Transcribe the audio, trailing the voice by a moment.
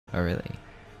Oh, really?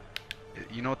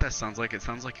 You know what that sounds like? It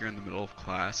sounds like you're in the middle of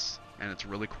class and it's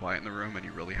really quiet in the room and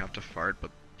you really have to fart,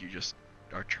 but you just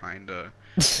are trying to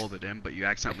hold it in, but you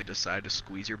accidentally decide to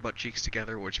squeeze your butt cheeks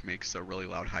together, which makes a really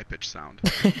loud high-pitched sound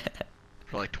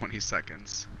for like 20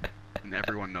 seconds. And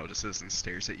everyone notices and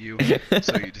stares at you.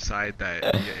 So you decide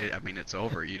that I mean it's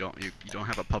over. You don't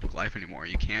have a public life anymore.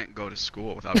 You can't go to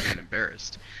school without being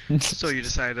embarrassed. So you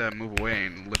decide to move away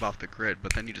and live off the grid,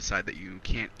 but then you decide that you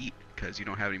can't eat because you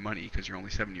don't have any money because you're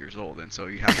only 7 years old, and so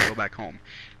you have to go back home,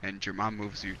 and your mom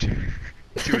moves you to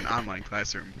to an online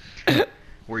classroom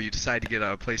where you decide to get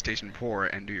a PlayStation 4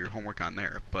 and do your homework on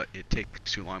there, but it takes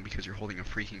too long because you're holding a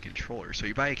freaking controller. So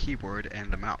you buy a keyboard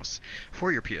and a mouse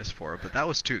for your PS4, but that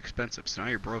was too expensive. So now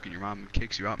you're broke and your mom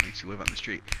kicks you out and makes you live on the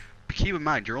street. But keep in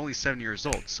mind, you're only 7 years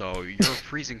old, so you're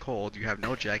freezing cold, you have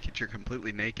no jacket, you're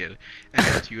completely naked,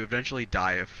 and you eventually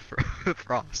die of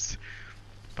frost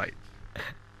bite.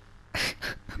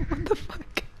 What the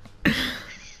fuck?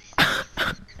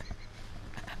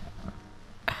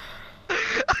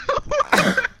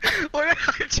 What did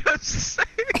I just say?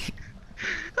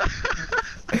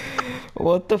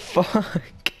 What the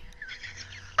fuck?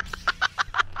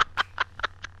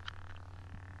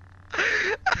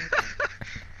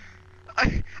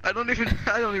 I don't even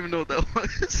know what that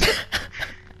was.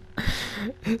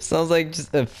 Sounds like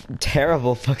just a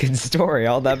terrible fucking story.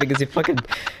 All that because you fucking.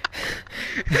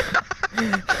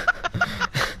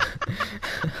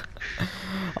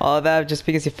 All that just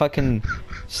because you fucking.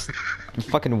 Just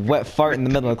fucking wet fart in the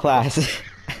middle of class.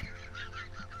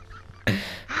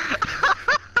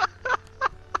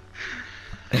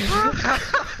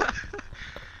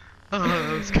 Oh,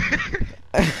 that was good.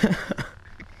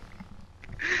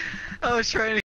 I was trying to